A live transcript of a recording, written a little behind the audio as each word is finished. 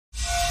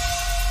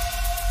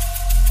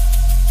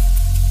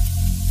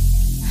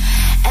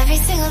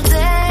single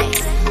day,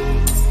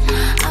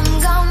 I'm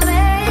gonna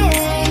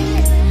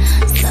make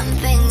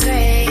something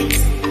great.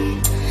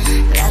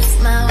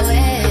 That's my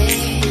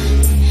way.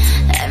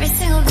 Every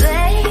single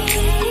day.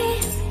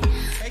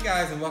 Hey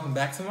guys, and welcome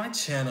back to my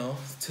channel.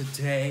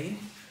 Today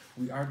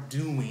we are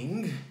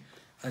doing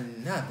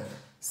another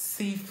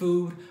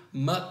seafood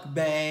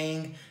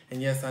mukbang.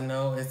 And yes, I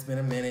know it's been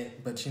a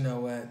minute, but you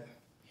know what?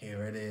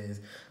 Here it is.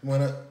 I'm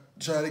gonna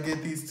try to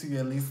get these to you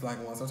at least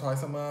like once or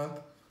twice a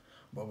month.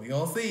 But we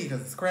gonna see, because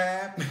it's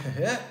crab.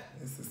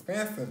 It's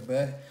expensive,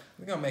 but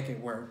we're gonna make it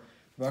work.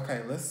 But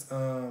okay, let's,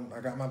 I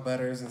got my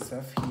butters and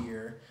stuff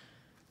here.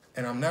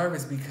 And I'm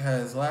nervous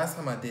because last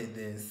time I did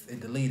this, it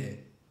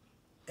deleted.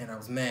 And I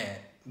was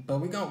mad. But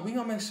we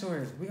gonna make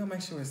sure it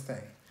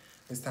stay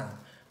this time.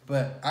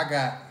 But I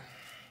got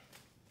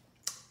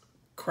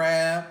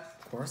crab,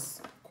 of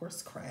course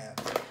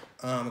crab.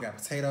 I got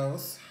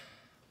potatoes.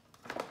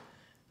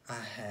 I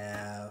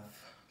have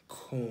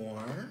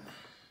corn.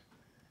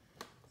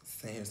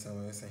 It's in here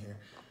somewhere. It's in here.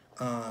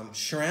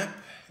 Shrimp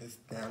is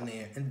down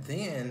there. And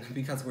then,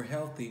 because we're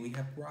healthy, we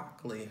have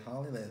broccoli.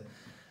 Holly,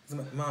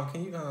 Mom,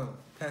 can you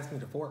pass me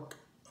the fork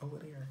over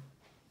there?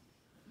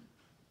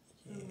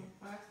 Yeah.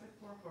 Plastic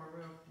fork or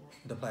real fork?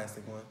 The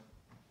plastic one.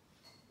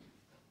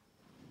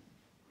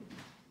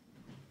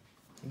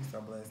 You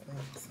so blessed. Thank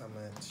you so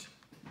much.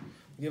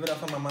 Give it up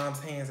for my mom's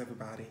hands,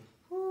 everybody.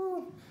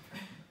 Woo.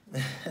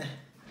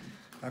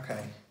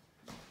 Okay.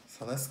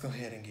 So let's go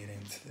ahead and get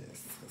into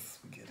this. Let's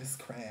get this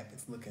crab.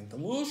 It's looking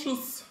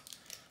delicious.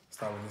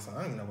 Start with this one. I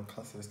don't even know what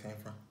cluster this came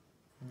from.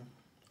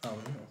 Oh,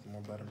 some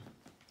more butter.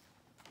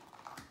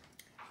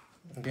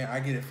 Again,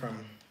 I get it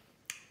from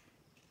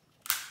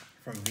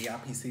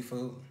VIP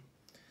Seafood,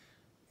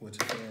 which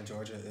if you're in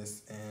Georgia,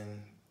 it's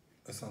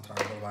on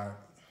Target Boulevard.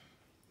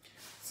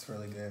 It's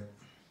really good.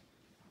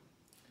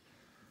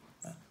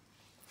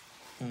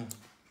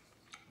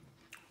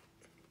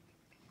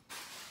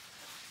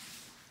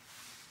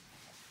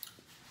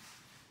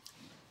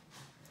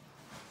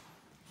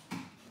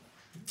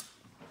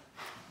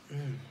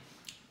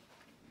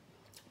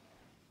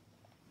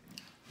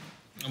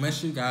 Make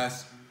sure you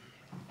guys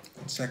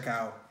check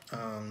out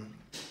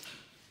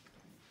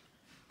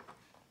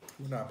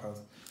what did I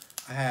post?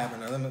 I have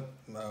another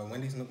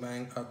Wendy's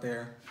mukbang up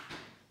there.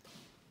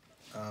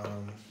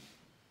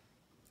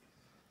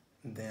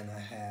 Then I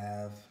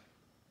have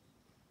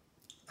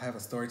a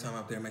story time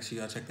up there. Make sure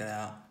y'all check that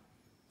out.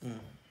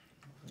 And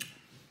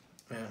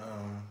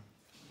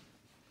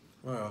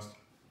what else?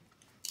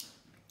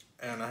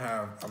 And I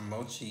have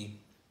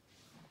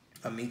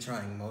a me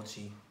trying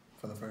mochi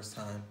for the first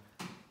time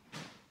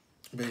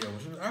video,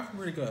 which was actually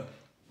pretty good.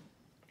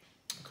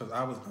 Cause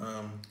I was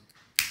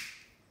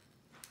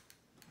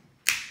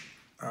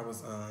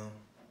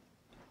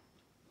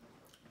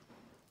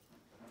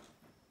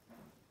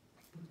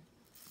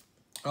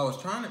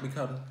trying it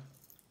because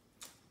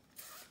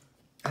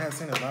I had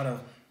seen a lot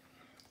of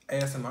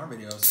ASMR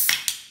videos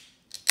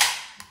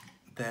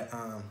that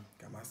got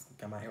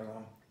my hair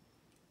on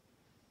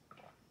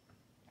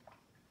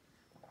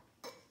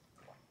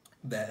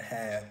that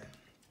had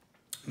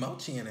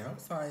mochi in it. I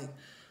was like,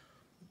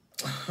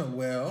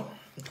 well,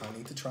 I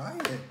need to try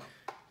it,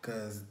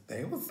 because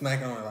they was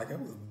snacking on it like it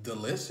was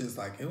delicious.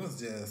 Like it was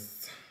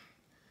just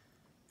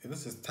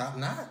top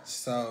notch.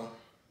 So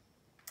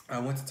I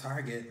went to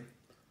Target.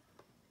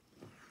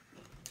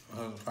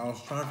 I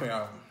was trying to figure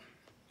out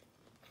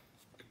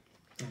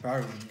if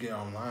I could get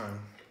online.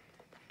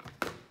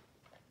 I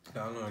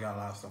know they got a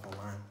lot of stuff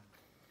online.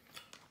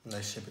 And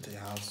they ship it to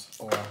your house,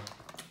 or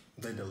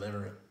they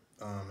deliver it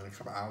in a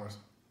couple hours.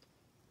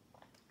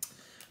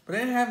 But they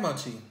didn't have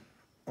mochi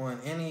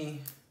on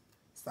any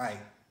site.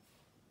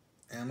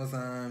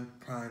 Amazon,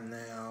 Prime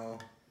Now,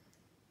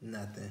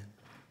 nothing.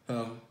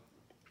 So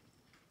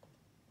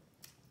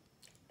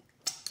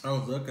I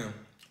was looking,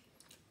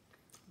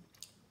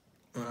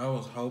 and I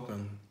was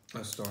hoping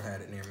a store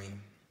had it near me.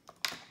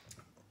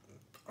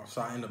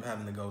 So I ended up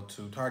having to go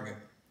to Target,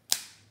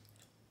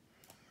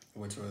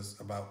 which was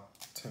about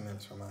 10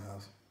 minutes from my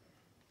house.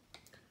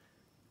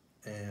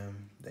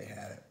 And they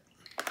had it.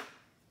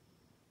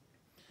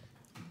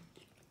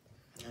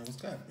 It was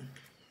good.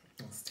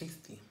 It was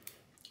tasty.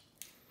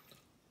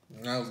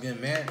 And I was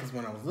getting mad because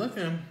when I was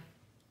looking,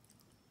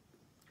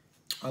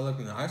 I looked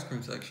in the ice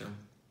cream section,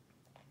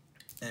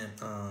 and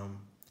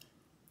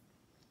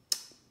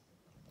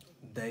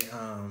they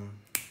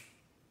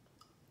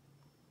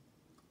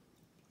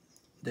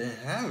didn't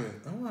have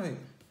it. I'm like,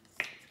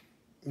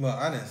 well,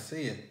 I didn't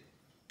see it.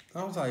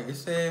 I was like, it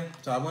said,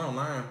 so I went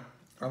online.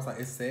 I was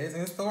like, it says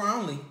in store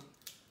only,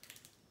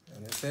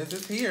 and it says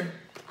it's here.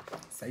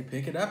 Say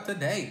pick it up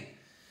today.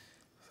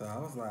 So I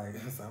was like,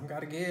 something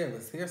gotta give.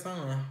 It's here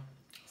somewhere.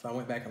 So I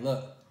went back and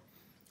looked,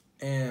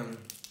 and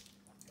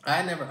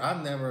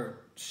I've never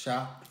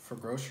shopped for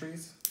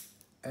groceries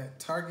at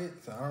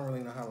Target, so I don't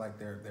really know how like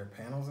their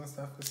panels and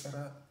stuff is set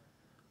up.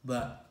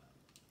 But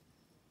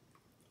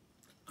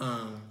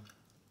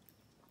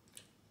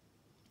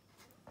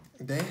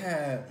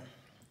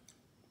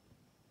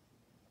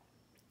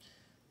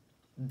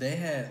they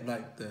had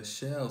like the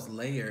shells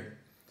layered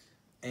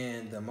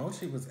and the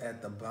mochi was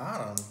at the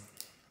bottom.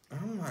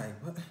 I'm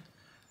like, what?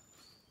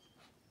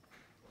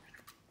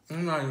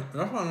 I'm like,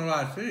 that's not how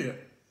I see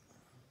it.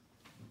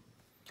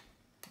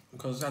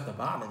 Because it's at the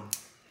bottom.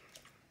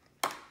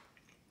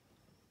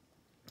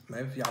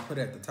 Maybe if y'all put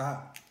it at the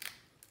top,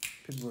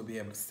 people would be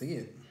able to see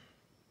it.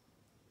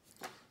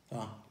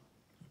 So,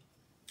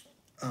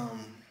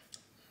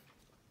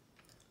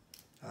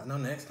 I know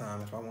next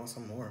time if I want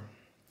some more.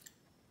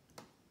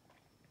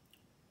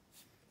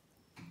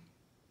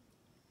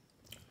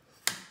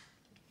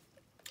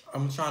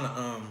 I'm trying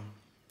to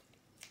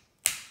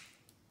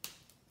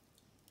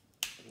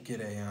get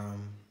a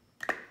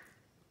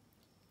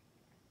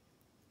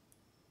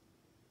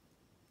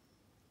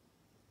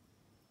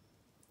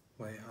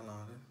wait, how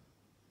long is it?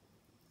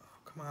 Oh,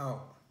 come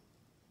out.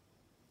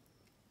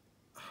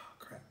 Oh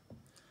crap.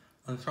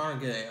 I'm trying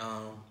to get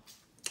a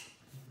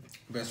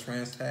best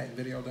friends tag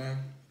video done.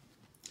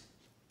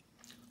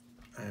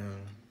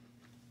 And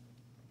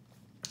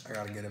I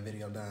gotta get a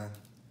video done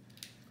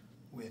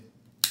with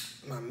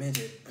my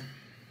midget.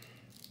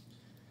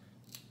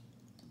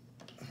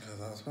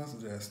 Because I was supposed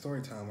to do a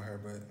story time with her,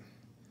 but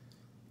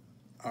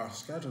our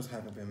schedules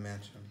haven't been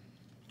matching.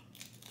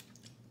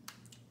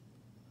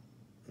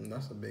 And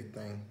that's a big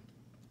thing.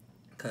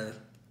 Because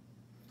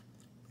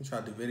you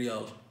try to do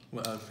videos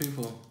with other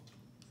people,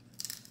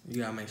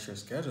 you gotta make sure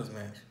schedules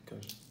match.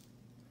 Because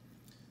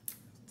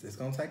it's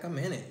gonna take a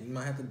minute. You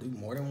might have to do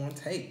more than one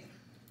take.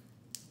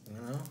 You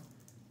know?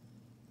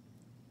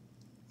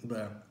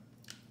 But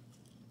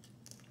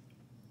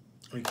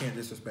we can't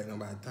disrespect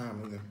nobody's time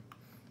either.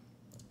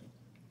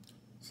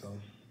 So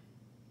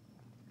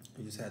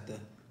you just have to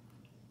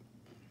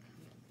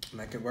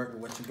make it work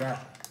with what you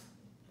got.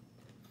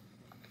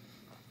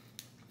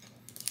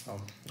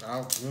 We'll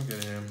get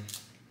it in.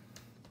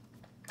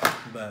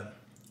 But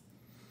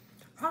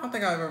I don't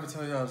think I've ever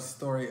told y'all the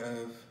story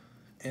of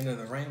End of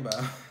the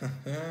Rainbow.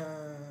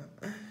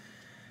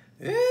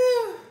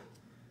 Yeah,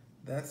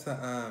 that's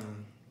a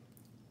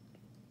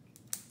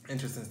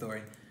interesting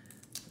story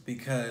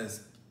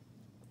because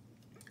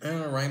End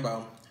of the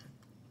Rainbow,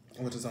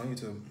 which is on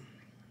YouTube,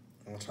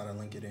 I'll try to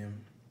link it in.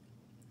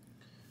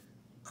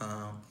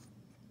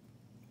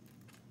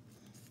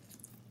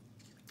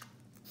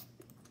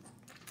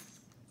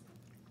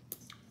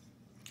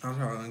 I'll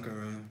try to link it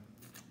in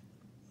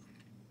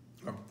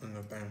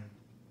the thing.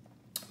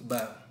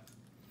 But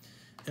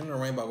End of the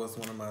Rainbow was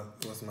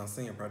was my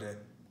senior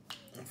project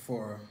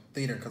for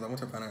theater because I went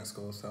to fine art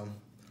school, so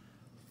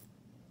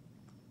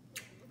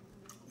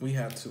we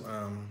had to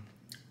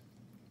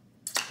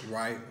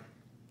write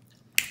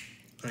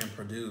and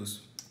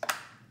produce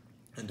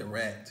and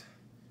direct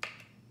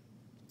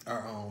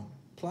our own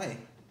play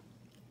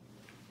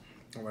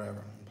or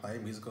whatever, play,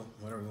 musical,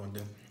 whatever you want to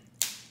do.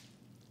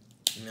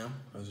 You know,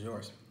 it was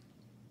yours.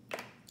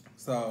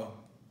 So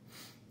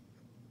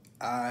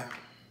I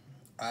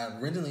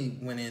originally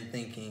went in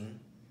thinking,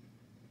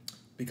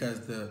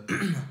 because the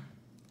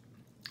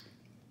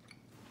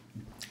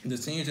the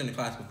seniors in the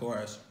class before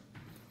us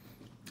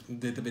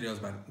did the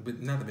videos not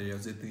the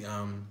videos, did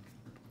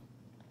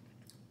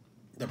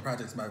the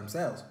projects by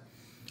themselves.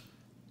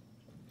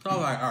 So I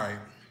was like, all right,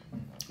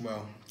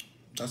 well,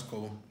 that's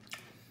cool.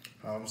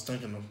 I was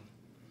thinking of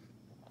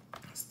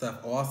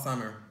stuff all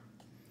summer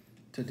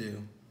to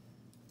do.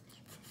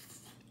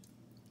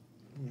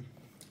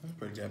 That's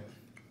pretty good.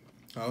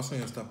 I was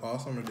thinking of stuff all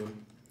summer to do.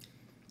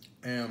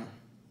 And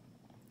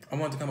I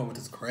wanted to come up with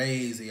this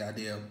crazy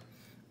idea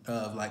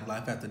of like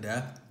life after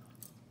death.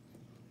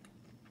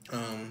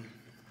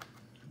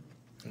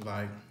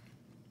 Like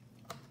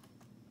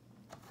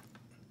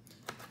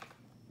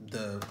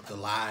the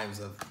lives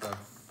of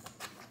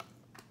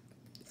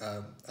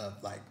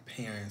like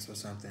parents or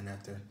something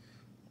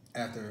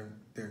after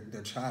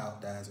their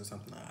child dies or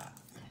something like that.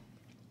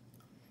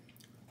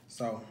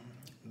 So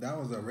that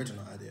was the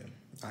original idea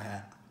I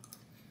had.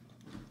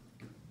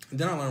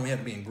 Then I learned we had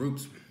to be in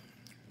groups,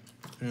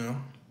 you know.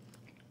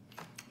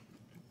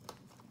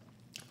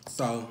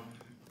 So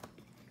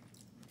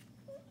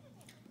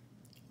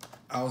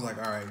I was like,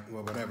 all right,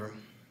 well, whatever.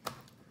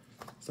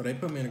 So they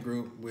put me in a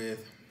group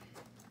with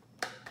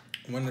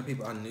one of the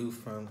people I knew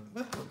from,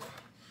 the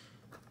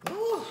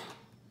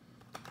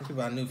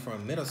people I knew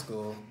from middle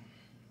school,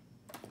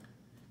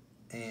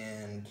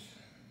 and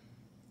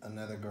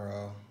another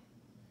girl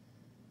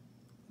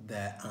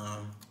that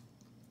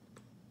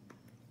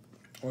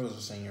was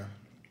a senior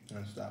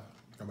and stuff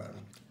about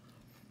me.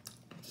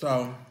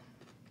 So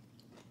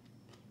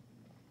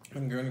I'm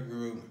in the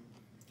group,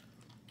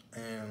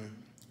 and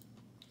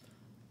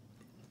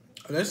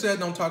they said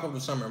don't talk over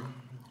the summer,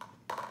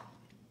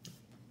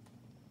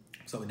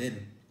 so we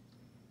didn't.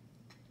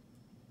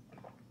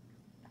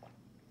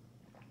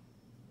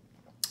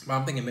 But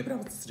I'm thinking maybe that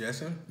was a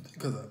suggestion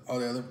because all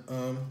the other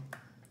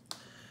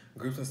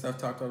groups and stuff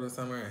talked over the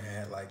summer and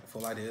had like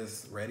full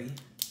ideas ready.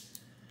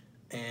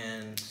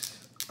 And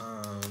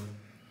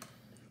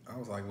I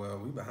was like, well,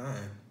 we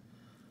behind.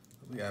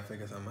 We gotta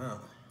figure something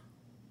out.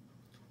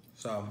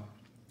 So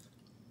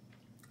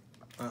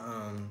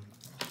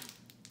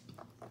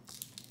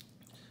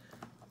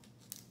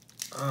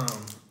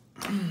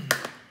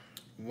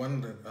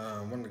one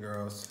of the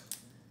girls,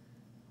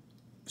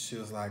 she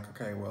was like,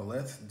 okay, well,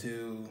 let's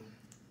do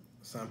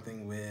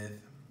something with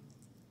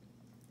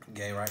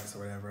gay rights or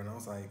whatever. And I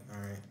was like, all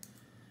right.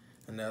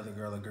 Another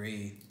girl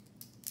agreed.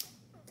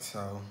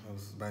 So it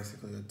was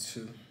basically a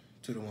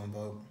 2-to-1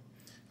 vote.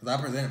 Because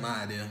I presented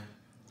my idea.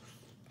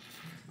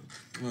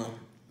 Well,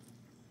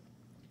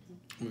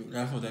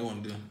 that's what they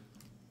want to do.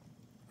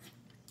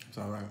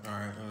 So I'm like, all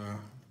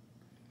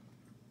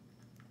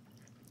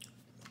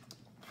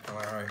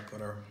right,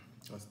 whatever.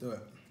 Let's do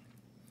it.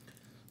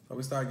 So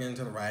we started getting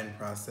into the writing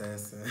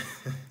process. And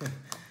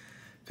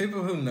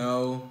people who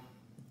know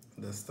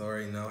the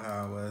story know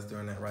how I was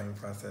during that writing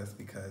process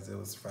because it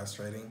was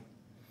frustrating.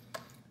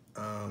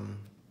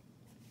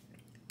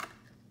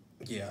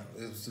 Yeah,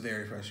 it was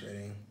very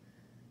frustrating.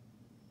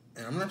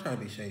 And I'm not trying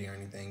to be shady or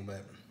anything,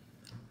 but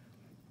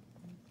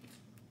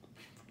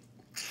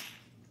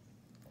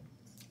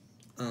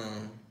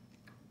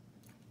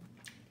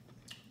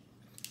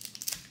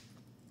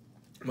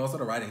most of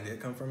the writing did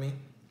come from me.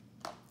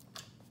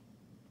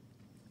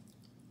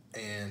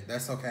 And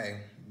that's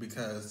okay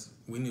because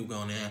we knew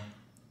going in,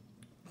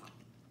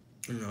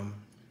 you know,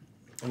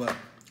 what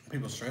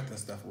people's strength and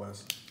stuff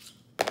was.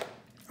 I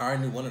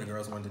already knew one of the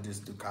girls wanted to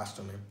just do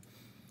costuming.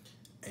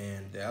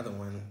 And the other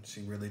one,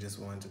 she really just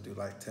wanted to do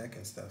like tech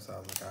and stuff. So I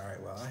was like, all right,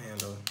 well, I'll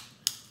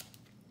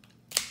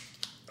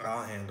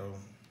handle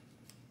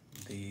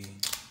the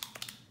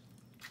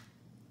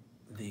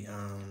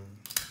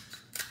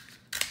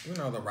you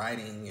know, the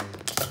writing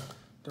and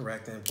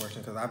directing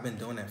portion because I've been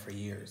doing that for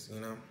years, you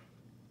know.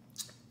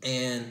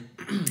 And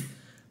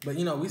but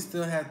you know, we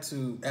still had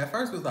to. At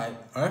first, it was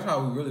like that's how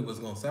we really was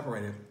gonna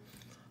separate it.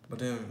 But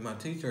then my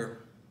teacher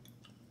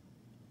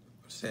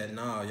said,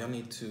 "No, y'all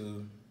need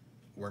to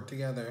work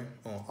together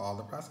on all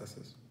the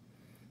processes."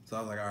 So I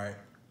was like, "All right."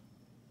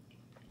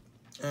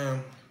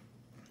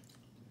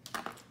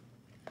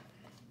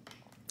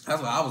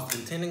 That's what I was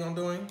intending on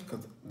doing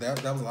because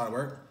that was a lot of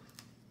work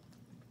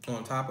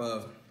on top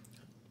of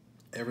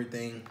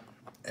everything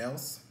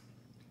else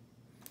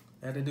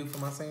I had to do for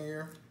my senior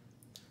year.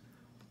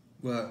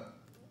 But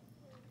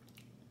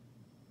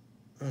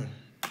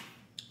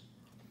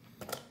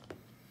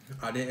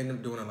I did end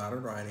up doing a lot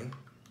of writing,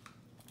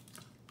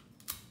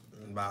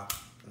 about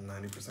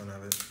 90%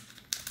 of it.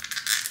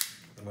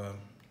 Well,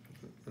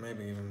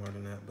 maybe even more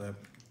than that, but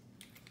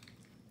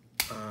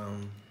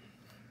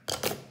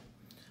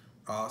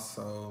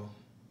also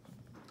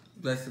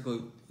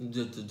basically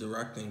just the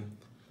directing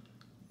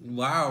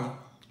while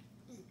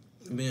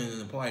being in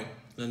the play,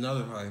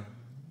 another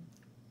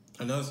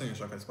singing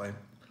showcase play,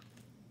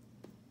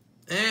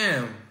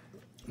 and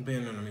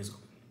being in a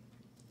musical,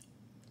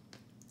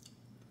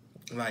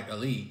 like a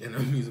lead in a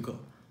musical.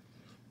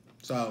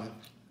 So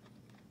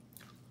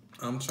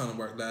I'm trying to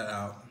work that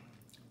out,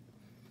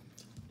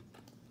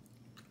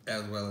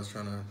 as well as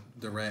trying to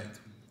direct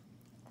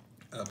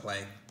a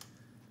play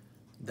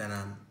that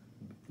I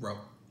wrote.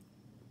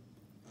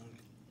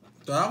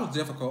 So that was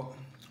difficult.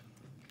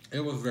 It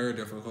was very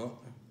difficult.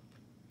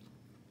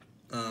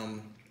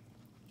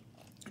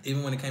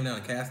 Even when it came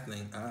down to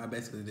casting, I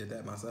basically did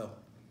that myself.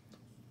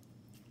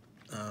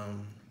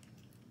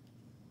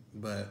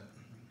 But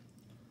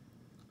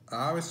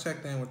I always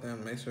checked in with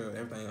them, make sure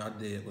everything I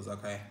did was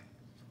okay.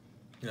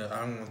 Yeah,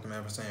 I don't want them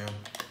ever saying,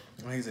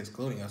 well, he's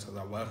excluding us because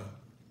I wasn't.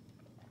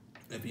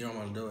 If you don't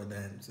want to do it,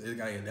 then it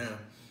gotta get done.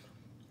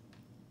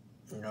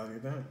 It gotta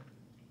get done.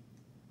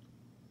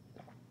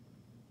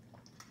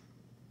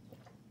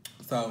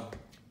 So,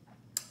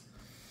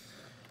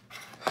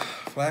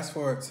 flash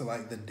forward to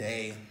like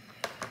the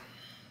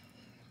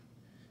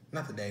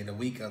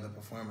week of the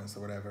performance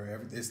or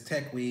whatever. It's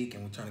tech week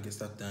and we're trying to get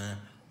stuff done.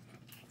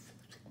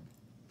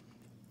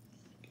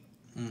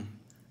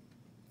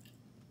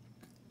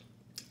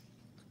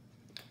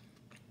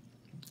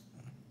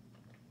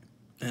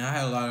 And I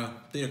had a lot of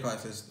theater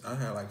classes. I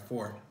had like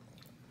 4.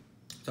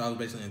 So I was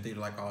basically in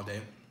theater like all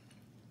day.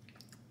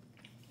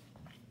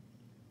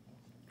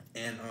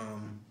 And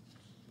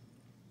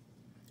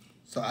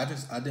so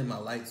I did my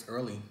lights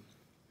early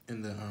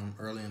in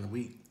the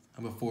week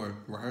before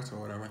rehearsal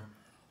or whatever.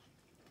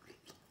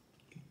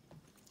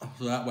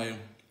 So that way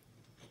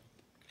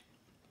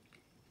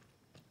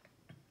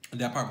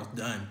that part was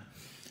done.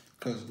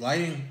 Because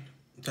lighting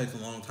takes a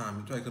long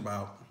time.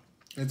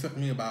 It took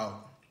me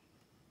about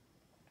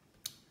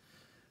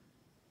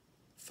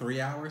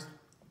 3 hours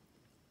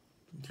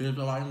to get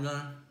the lighting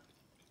done.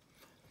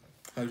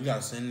 Because you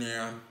gotta sit in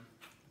there,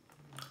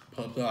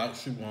 put up the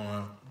lights you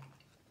want,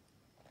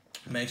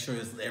 make sure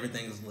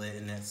everything is lit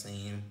in that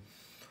scene,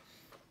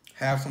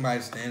 have somebody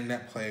stand in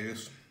that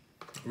place,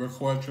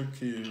 record your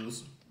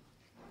cues,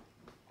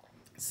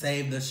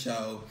 save the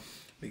show,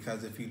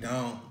 because if you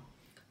don't,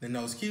 then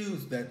those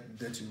cues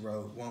that you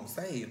wrote won't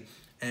save.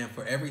 And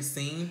for every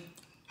scene,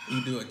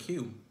 you do a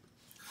cue.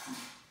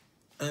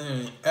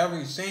 And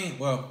every scene,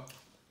 well,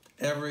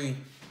 every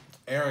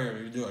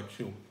area you do a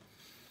cue.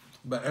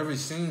 But every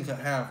scene could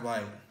have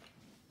like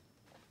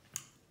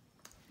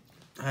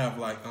have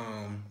like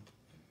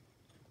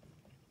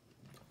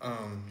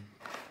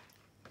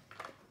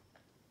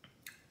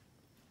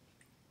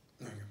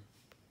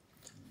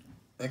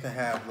they could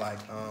have like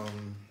I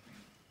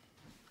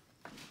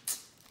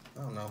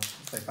don't know,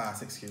 say 5,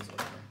 6 cues or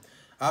whatever.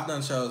 I've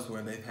done shows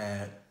where they've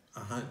had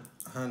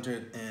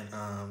 100 and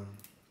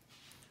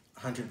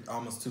 100,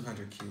 almost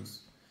 200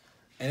 cues,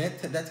 and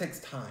that takes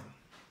time.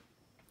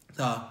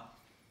 So,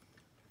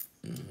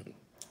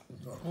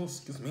 oh,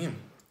 excuse me.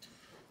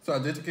 So I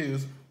did the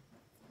cues.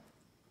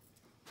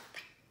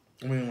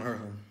 We didn't rehearse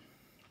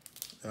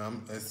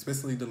them.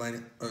 Especially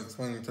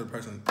explaining to the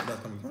person that's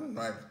gonna be running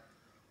lights.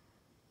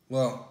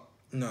 Well,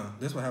 no,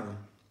 this what happened.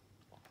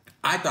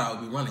 I thought it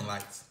would be running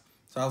lights.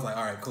 So I was like,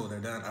 all right, cool, they're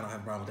done. I don't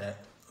have a problem with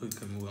that. We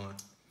can move on.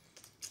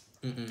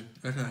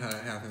 That's not how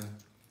that happened.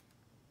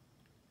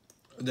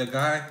 The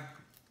guy,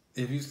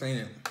 if you've seen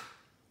it,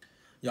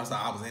 y'all saw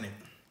I was in it.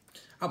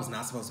 I was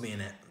not supposed to be in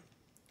that.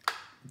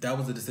 That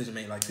was a decision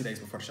made like 2 days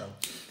before the show.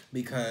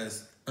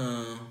 Because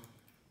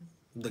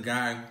the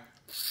guy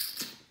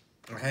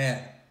I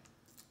had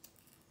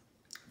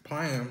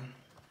playing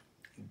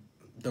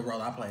the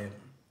role I played,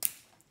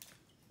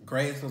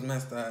 grades was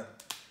messed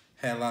up,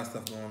 had a lot of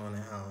stuff going on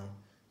at home.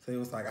 So he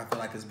was like, I feel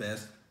like it's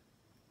best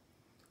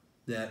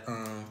that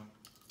I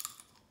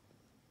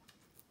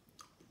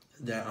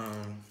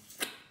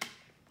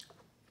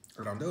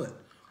don't do it.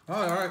 Oh,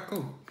 all right,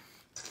 cool.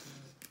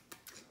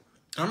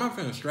 I'm not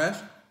feeling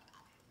stressed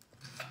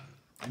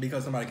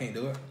because somebody can't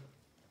do it.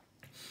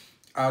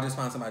 I'll just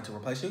find somebody to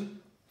replace you,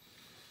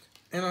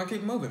 and I'll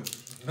keep moving.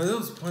 Because there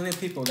was plenty of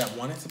people that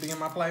wanted to be in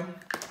my play,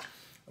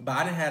 but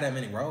I didn't have that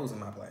many roles in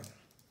my play.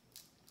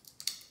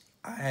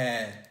 I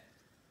had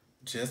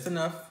just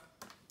enough,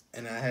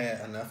 and I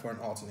had enough for an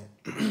alternate.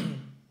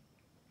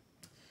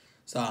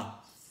 So,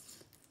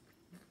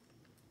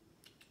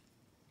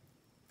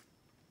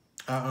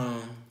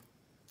 I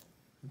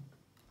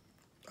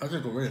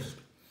took a risk.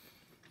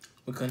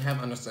 We couldn't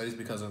have understudies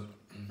because of,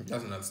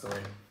 that's another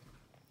story.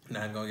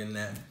 Not gonna get in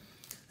that.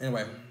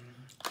 Anyway,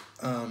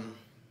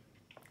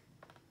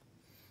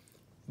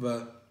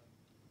 but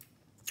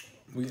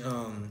we,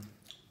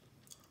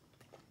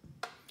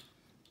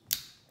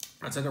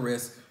 I took a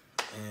risk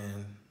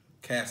and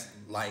cast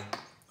light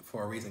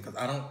for a reason, because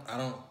I don't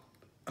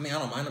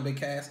mind a big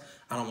cast.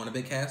 I don't want a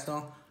big cast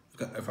though.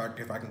 If I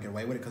can get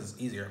away with it, because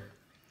it's easier.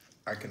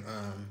 I can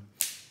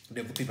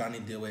deal with people I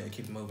need to deal with and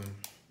keep it moving.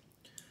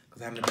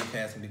 Because having a big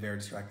cast can be very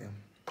distracting.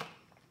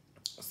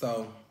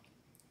 So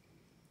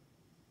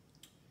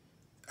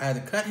I had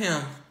to cut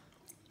him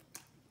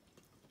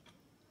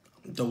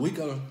the week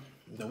of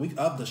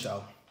the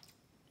show.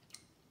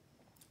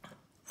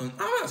 And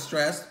I'm not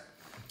stressed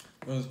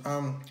because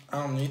I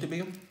don't need to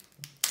be.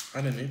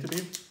 I didn't need to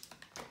be.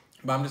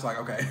 But I'm just like,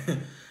 okay,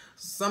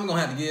 something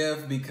gonna have to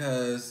give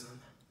because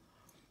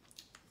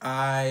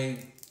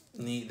I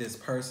need this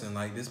person.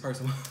 Like, this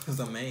person was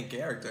a main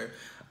character.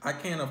 I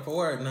can't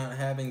afford not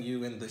having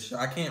you in the show.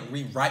 I can't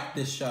rewrite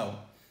this show.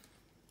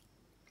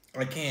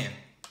 I can't.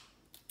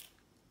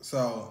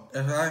 So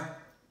if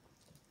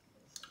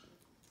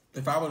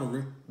I would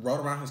have wrote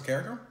around his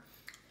character,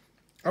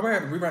 I would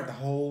have to rewrite the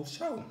whole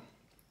show.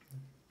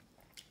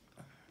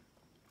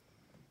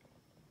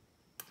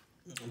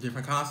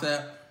 Different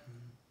concept,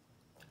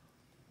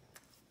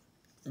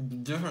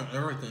 different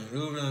everything. It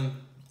would have been,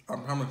 I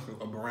promise you,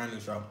 a brand new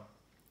show.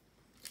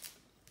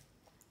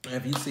 And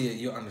if you see it,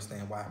 you'll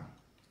understand why.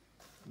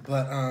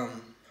 But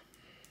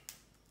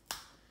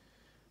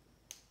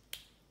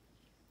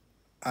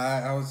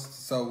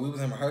we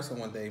was in rehearsal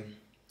one day,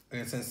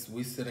 and since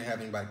we still didn't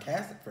have anybody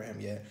casted for him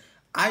yet,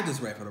 I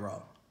just read for the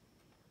role.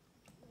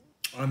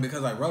 And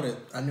because I wrote it,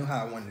 I knew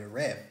how I wanted it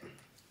read.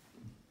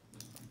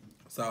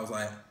 So I was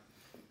like,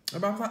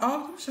 everybody was like,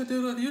 oh, you should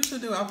do it. You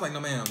should do it. I was like,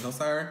 no, ma'am, no,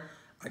 sir.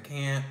 I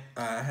can't.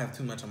 I have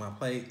too much on my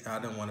plate. I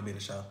don't want to be in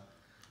the show.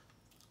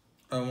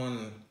 I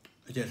want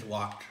to just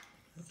watch.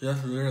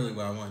 That's literally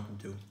what I wanted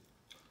to do.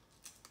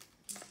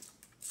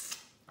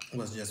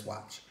 Was just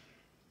watch.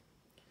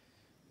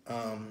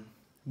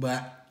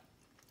 But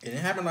it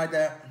didn't happen like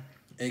that.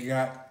 It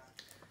got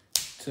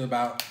to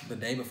about the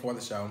day before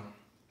the show,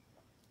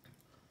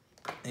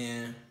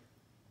 and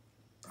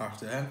I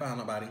still hadn't found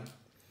nobody.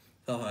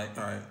 So I was like,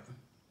 all right,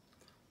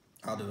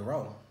 I'll do the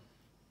role.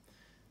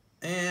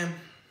 And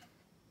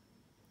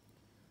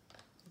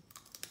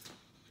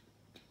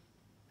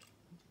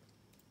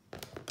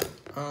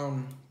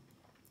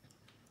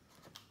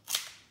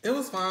it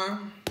was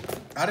fine.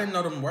 I didn't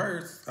know them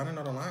words. I didn't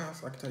know the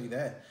lines. I can tell you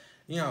that.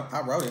 You know,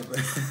 I wrote it,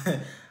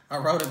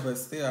 but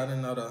still, I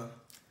didn't know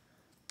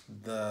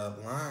the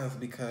lines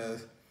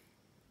because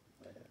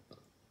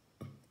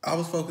I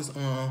was focused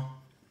on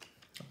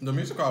the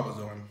musical I was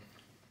doing.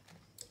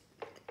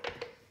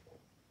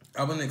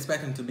 I wasn't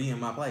expecting to be in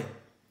my play.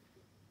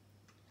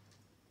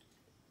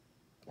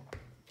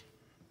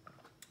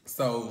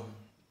 So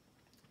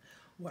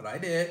what I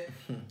did,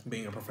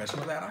 being a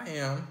professional that I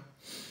am,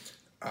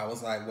 I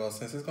was like, well,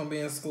 since it's gonna be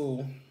in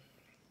school,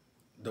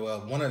 two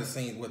of the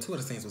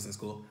scenes was in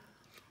school,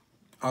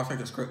 I'll take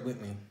the script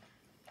with me.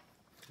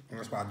 And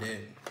that's what I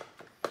did.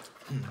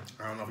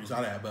 I don't know if you saw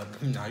that,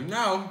 but now you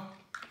know.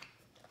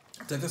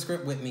 I took the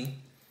script with me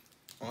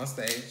on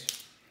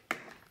stage.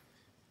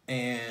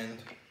 And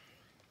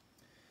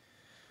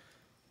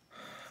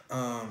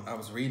I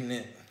was reading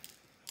it.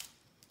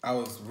 I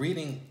was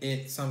reading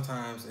it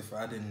sometimes if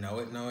I didn't know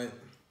it.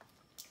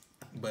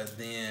 But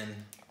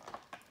then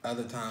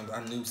other times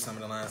I knew some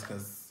of the lines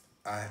because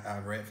I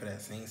read for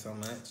that scene so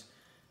much.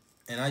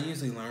 And I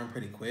usually learn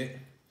pretty quick.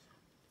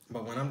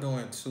 But when I'm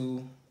doing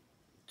two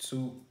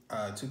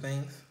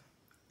things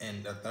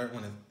and the third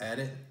one is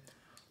added,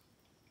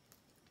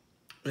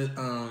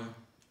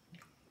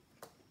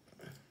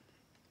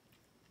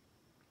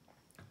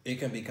 it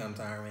can become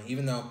tiring.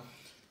 Even though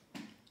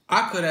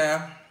I could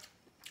have,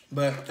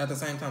 but at the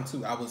same time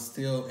too, I was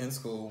still in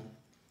school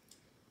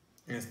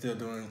and still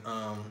doing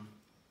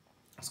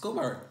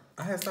schoolwork.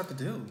 I had stuff to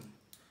do.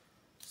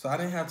 So I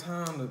didn't have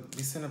time to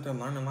be sitting up there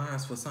learning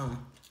lines for something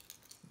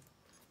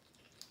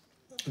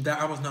that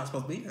I was not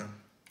supposed to be in.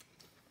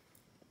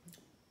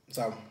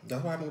 So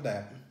that's why I moved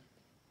that.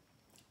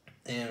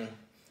 And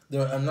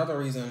another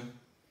reason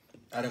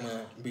I didn't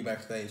want to be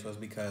backstage was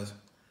because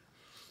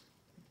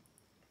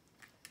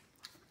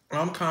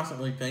I'm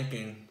constantly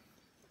thinking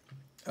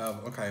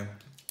of, okay,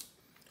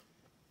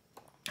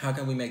 how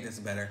can we make this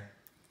better?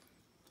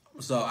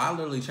 So I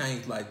literally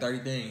changed like 30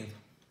 things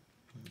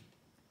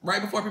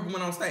right before people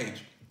went on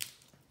stage.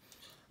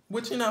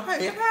 Which, you know,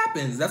 hey, it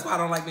happens. That's why I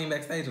don't like being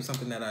backstage or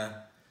something that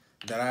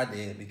I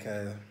did,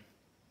 because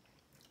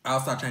I'll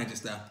start changing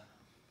stuff.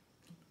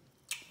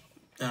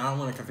 And I don't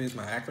want to confuse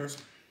my actors.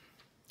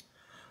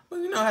 But,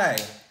 you know, hey,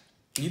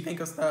 you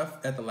think of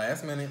stuff at the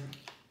last minute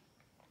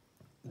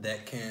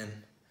that can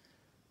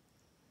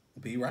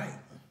be right.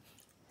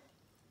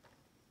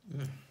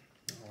 Oh,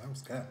 that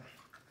was good.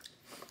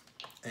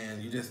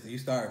 And you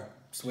start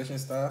switching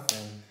stuff.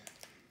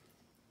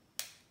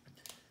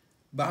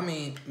 But I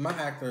mean, my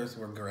actors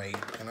were great,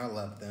 and I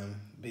loved them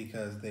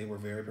because they were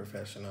very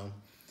professional.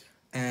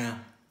 And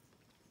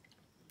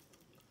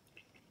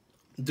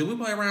did we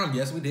play around?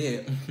 Yes, we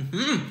did.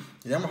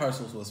 The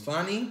rehearsals was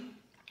funny.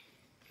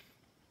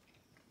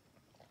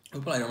 We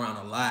played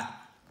around a lot.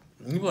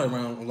 We played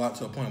around a lot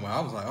to a point where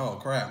I was like, oh,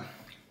 crap.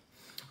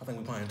 I think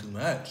we're playing too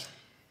much.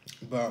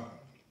 But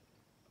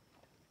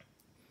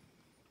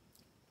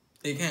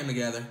it came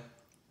together,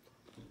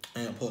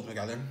 and it pulled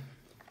together.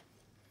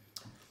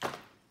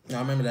 Now,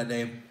 I remember that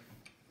day,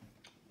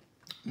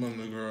 one of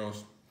the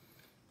girls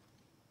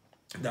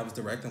that was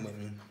directing with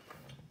me,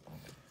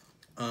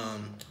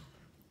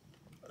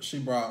 she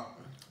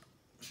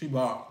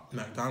bought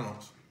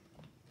McDonald's.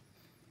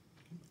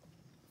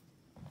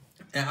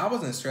 And I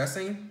wasn't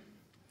stressing,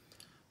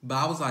 but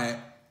I was like,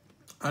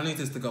 I need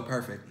this to go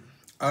perfect.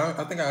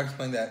 I think I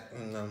explained that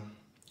in,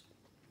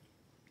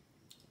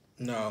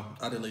 no,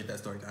 I deleted that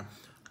story time.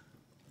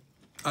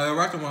 I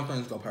reckon one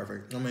thing to go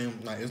perfect. I mean,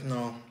 like, it's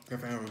no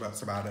if and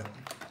buts about it.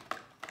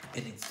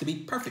 It needs to be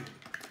perfect.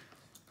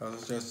 Because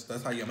it's just,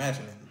 that's how you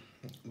imagine it.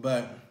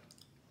 But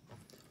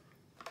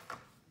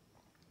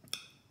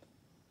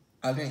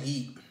I didn't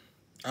eat.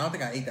 I don't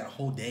think I ate that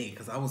whole day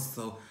because I was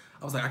like,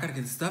 I gotta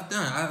get this stuff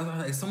done. I was like,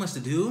 there's so much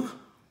to do.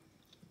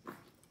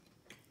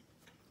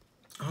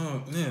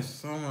 Oh, there's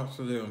so much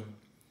to do.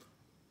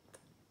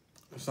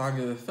 So I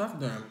get this stuff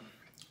done.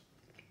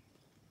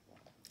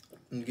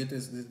 And get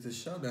this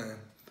show done.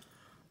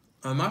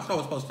 My show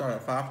was supposed to start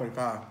at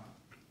 5:45.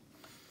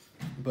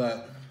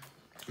 But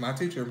my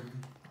teacher,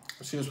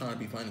 she was trying to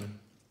be funny.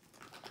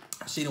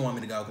 She didn't want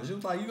me to go because she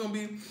was like, not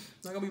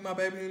gonna be my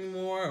baby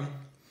anymore.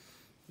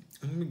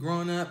 I'm gonna be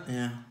growing up.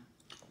 Yeah.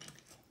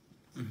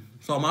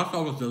 So my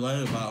show was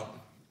delayed about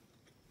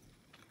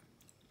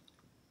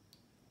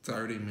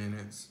 30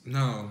 minutes.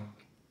 No.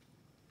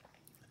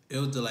 It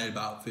was delayed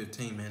about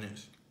 15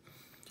 minutes.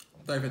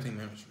 15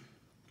 minutes.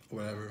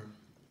 Whatever.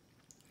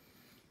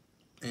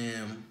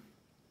 And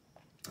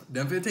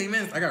then 15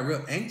 minutes, I got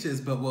real anxious,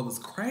 but what was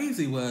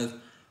crazy was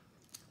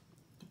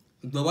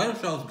the way the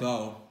shows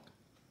go,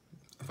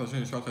 for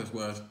the showcase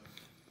was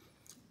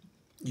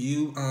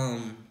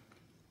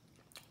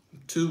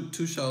two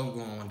shows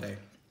go on one day.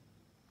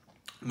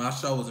 My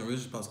show was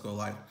originally supposed to go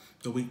like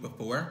the week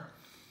before.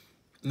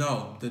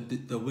 No,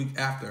 the week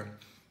after.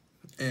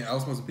 And I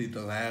was supposed to be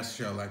the last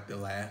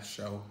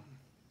show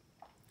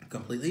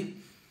completely.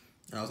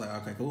 And I was like,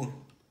 okay, cool.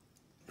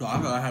 So I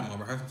thought I had more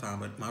rehearsal time,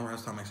 but my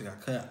rehearsal time actually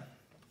got cut.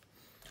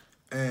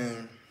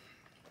 And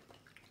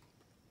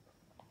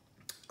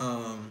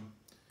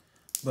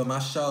but my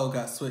show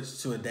got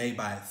switched to a day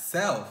by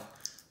itself.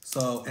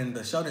 So, and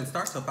the show didn't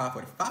start till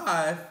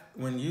 5:45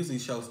 when usually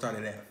shows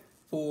started at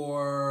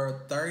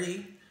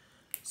 4:30.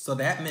 So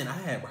that meant I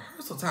had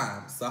rehearsal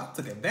time. So I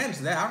took advantage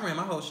of that. I ran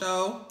my whole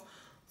show.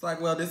 It's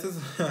like, well, this is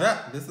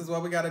this is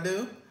what we gotta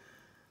do.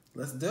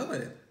 Let's do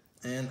it.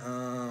 And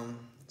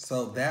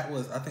so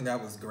I think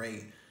that was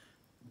great.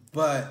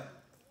 But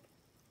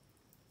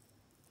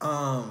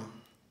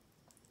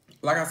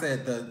like I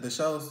said, the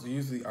shows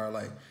usually are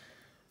like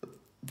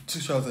 2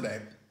 shows a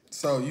day.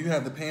 So you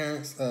have the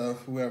parents of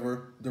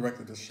whoever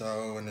directed the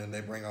show, and then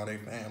they bring all their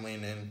family,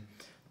 and then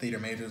theater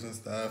majors and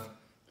stuff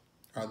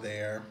are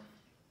there.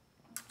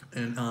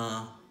 And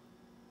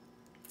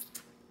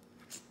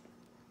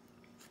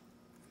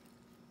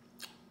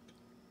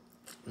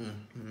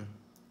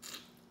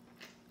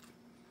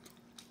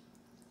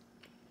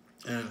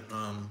and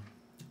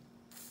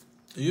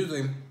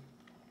usually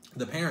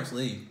the parents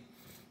leave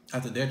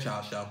after their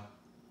child show.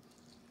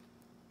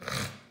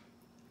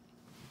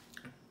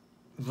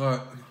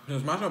 But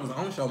since my show was the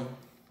only show,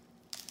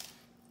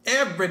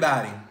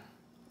 everybody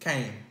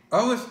came.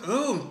 I wish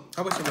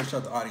I would have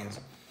showed the audience.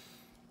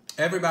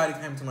 Everybody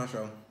came to my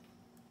show.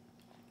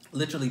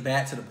 Literally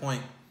bad to the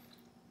point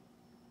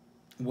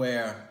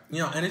where, you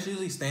know, and it's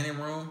usually standing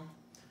room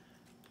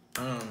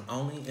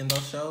only in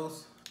those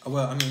shows.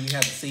 Well, I mean, you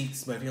have the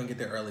seats, but if you don't get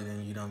there early,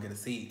 then you don't get a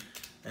seat.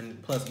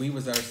 And plus, we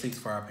reserve seats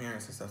for our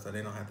parents and stuff, so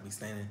they don't have to be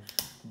standing.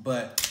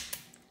 But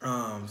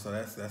so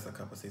that's a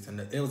couple seats, and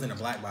it was in a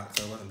black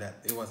box, so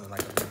it wasn't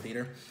like a big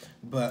theater.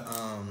 But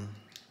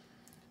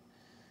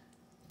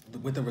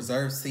with the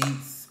reserved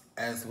seats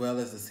as well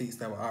as the seats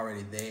that were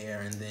already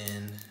there, and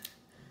then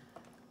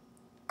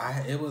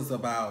it was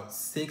about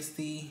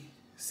 60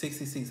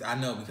 seats. I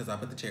know because I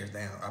put the chairs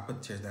down. I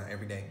put the chairs down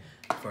every day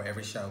for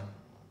every show.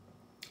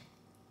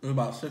 It was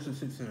about 60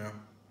 seats in there.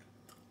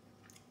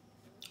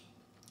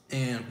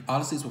 And all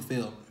the seats were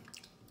filled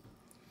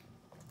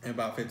in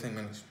about 15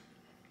 minutes.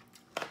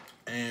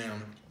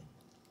 And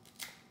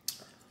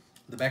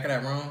the back of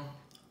that room,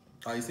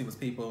 all you see was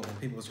people, and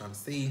people was trying to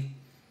see.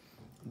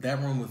 That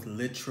room was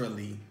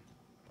literally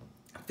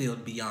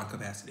filled beyond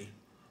capacity.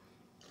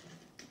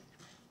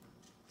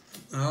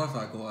 And I was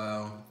like,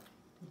 wow.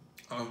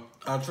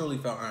 I truly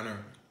felt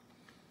honored.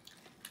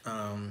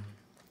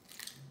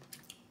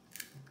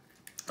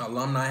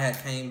 Alumni had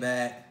came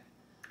back.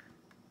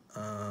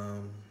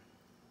 And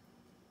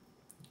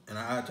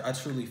I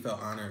truly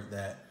felt honored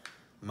that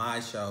my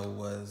show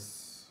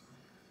was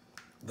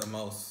the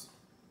most,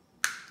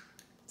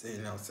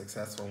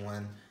 successful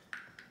one.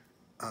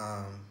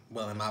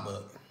 Well, in my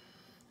book,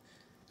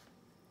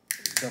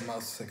 the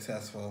most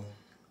successful,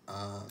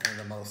 and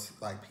the most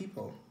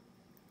people,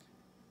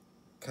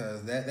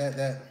 cause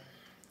that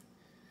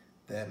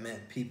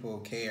meant people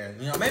cared.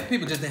 Maybe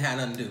people just didn't have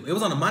nothing to do. It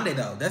was on a Monday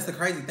though. That's the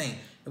crazy thing.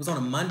 It was on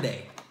a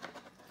Monday.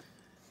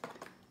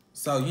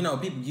 So you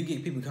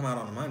get people come out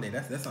on a Monday.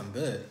 That's something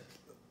good.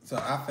 So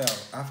I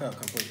felt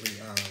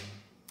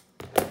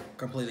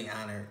completely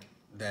honored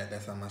that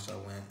that's how my show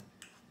went.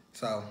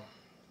 So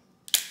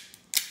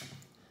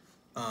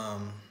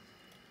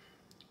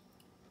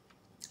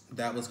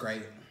that was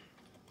great.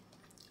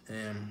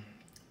 And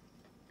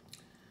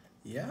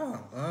yeah,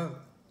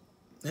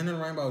 End of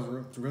the Rainbow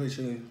was really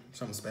shooting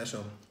something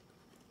special.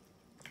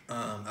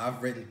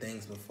 I've written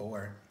things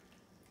before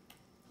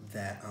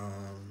that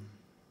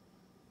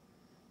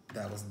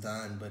was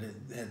done, but it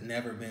had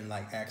never been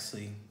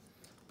actually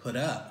put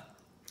up.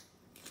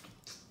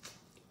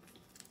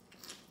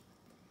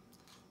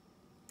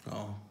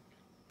 Oh.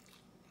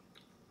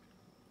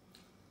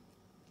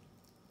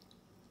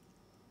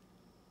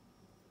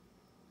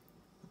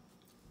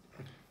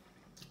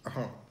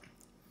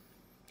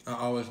 I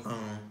always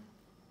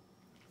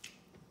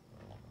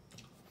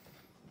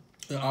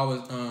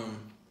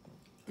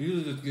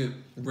usually just get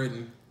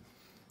written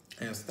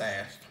and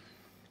stashed.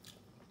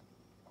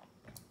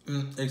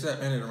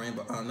 Except End of the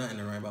Rainbow, not End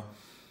of the Rainbow,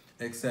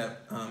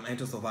 except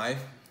Angels of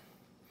Life,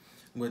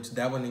 which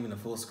that wasn't even a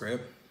full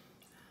script.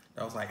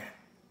 That was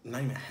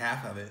not even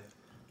half of it.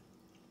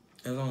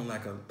 It was only a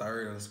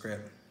third of the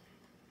script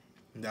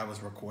that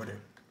was recorded.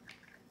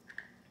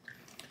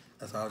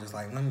 That's why I was just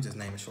let me just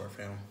name a short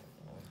film.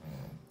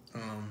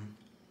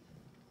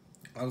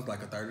 I was a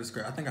third of the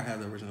script. I think I have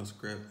the original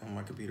script on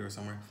my computer or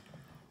somewhere.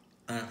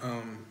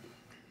 And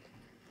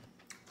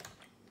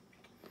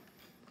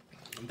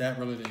that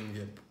really didn't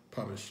get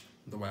published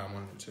the way I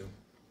wanted it to.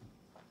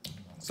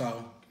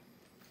 So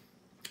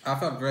I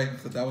felt great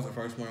because that was the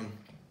first one.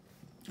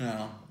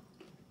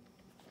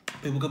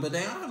 People could put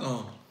their eyes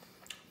on.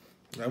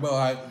 They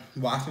were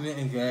watching it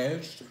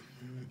engaged.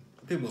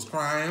 People was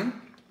crying,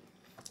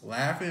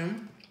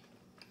 laughing.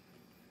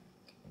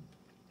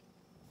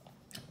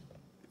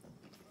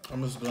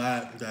 I'm just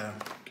glad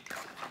that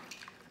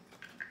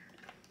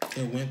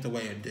it went the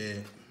way it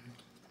did.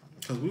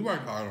 Because we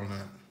worked hard on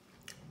that.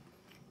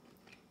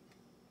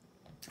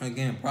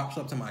 Again, props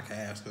up to my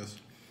cast because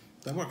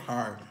they worked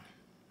hard.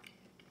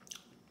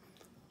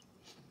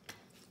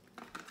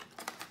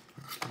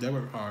 They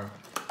worked hard.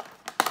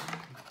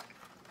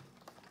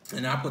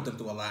 And I put them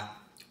through a lot.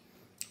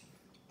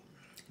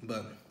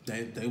 But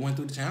they went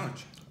through the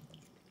challenge.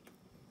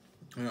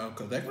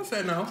 Because they could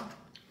say no.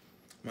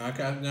 My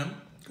cast and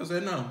them could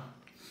say no.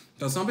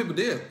 Because some people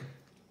did.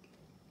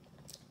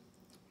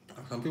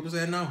 Some people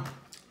said no.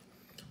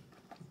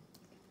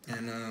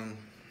 And I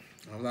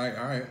was like,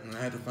 all right. And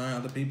I had to find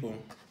other people.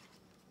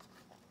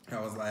 I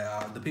was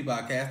like, the people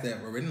I cast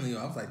that originally,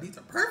 I was like, these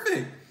are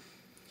perfect.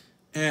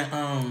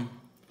 And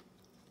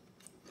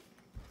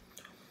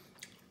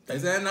they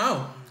said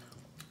no.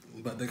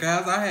 But the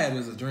cast I had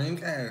was a dream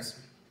cast.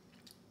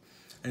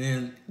 And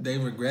then they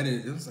regretted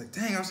it. It was like,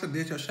 dang, I should have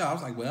did your show. I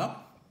was like,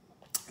 well,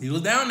 he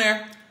was down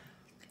there.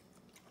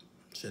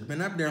 Should have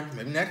been up there.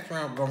 Maybe next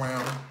round go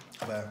around.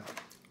 But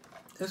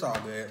it's all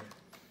good.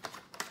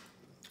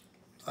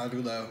 I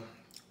do love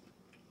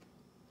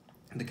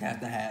the Cat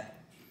the Hat.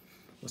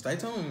 Well, stay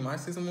tuned. You might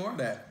see some more of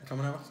that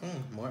coming out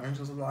soon. More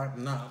Angels of Life.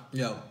 No.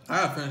 Yo, I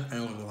have finished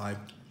Angels of Life.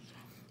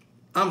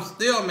 I'm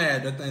still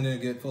mad that thing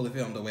didn't get fully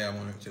filmed the way I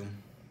wanted it to.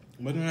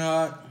 But you know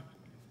what?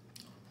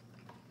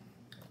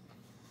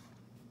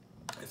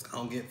 It's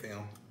gonna get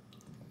filmed.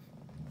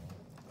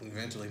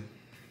 Eventually.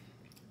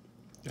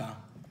 Yeah.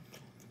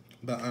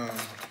 But,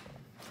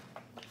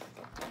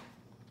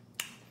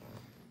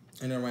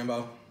 in the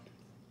Rainbow,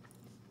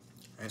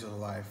 Angels of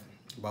Life,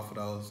 both of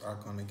those are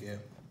gonna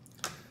get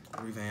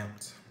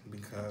revamped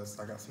because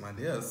I got some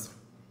ideas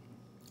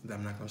that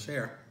I'm not gonna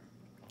share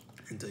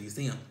until you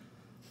see them.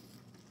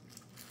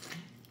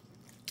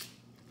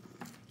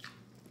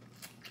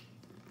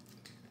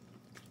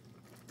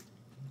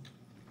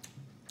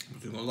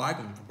 But you're gonna like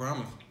them, I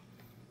promise.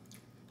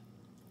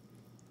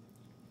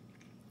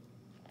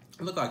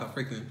 I look like a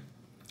freaking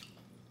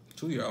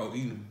 2-year-old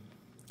eating.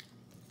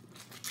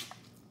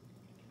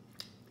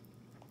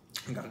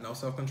 I got no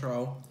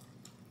self-control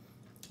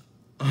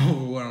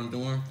over what I'm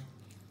doing.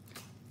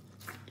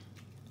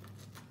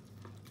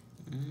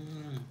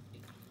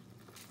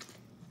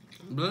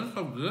 But it's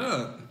so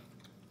good.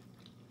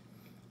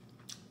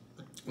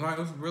 Like,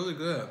 it's really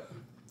good.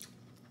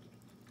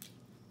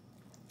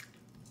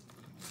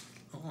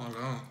 Oh my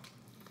God.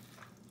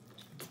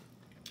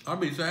 I'll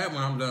be sad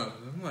when I'm done.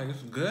 I'm like,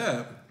 it's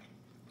good.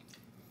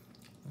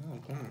 Oh,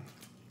 come on.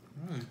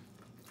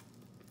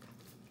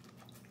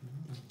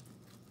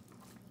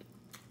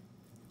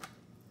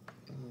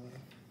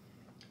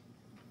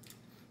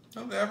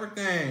 That's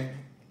everything.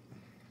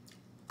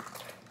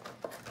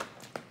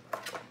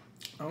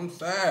 I'm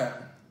sad.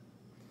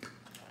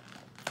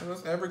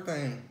 That's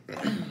everything.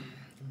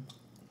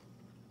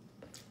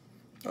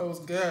 That was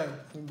good.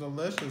 It was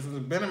delicious. It's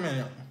been a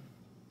minute.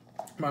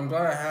 But I'm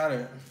glad I had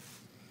it.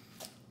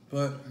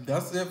 But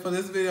that's it for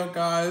this video,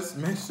 guys.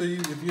 Make sure you,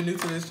 if you're new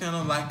to this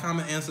channel, like,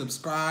 comment, and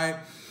subscribe.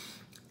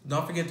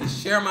 Don't forget to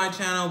share my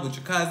channel with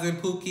your cousin,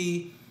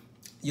 Pookie,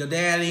 your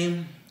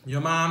daddy,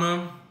 your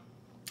mama,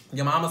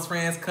 your mama's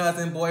friends,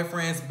 cousin,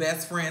 boyfriends,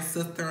 best friends,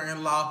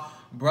 sister-in-law,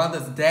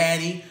 brother's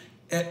daddy,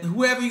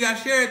 whoever you got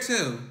to share it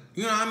to.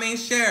 You know what I mean?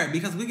 Share it,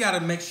 because we got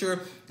to make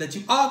sure that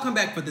you all come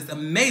back for this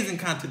amazing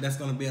content that's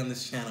going to be on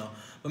this channel.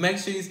 But make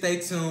sure you stay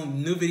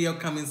tuned. New video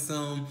coming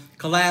soon.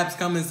 Collabs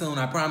coming soon.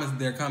 I promise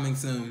they're coming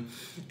soon.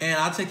 And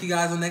I'll check you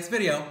guys on the next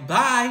video.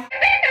 Bye.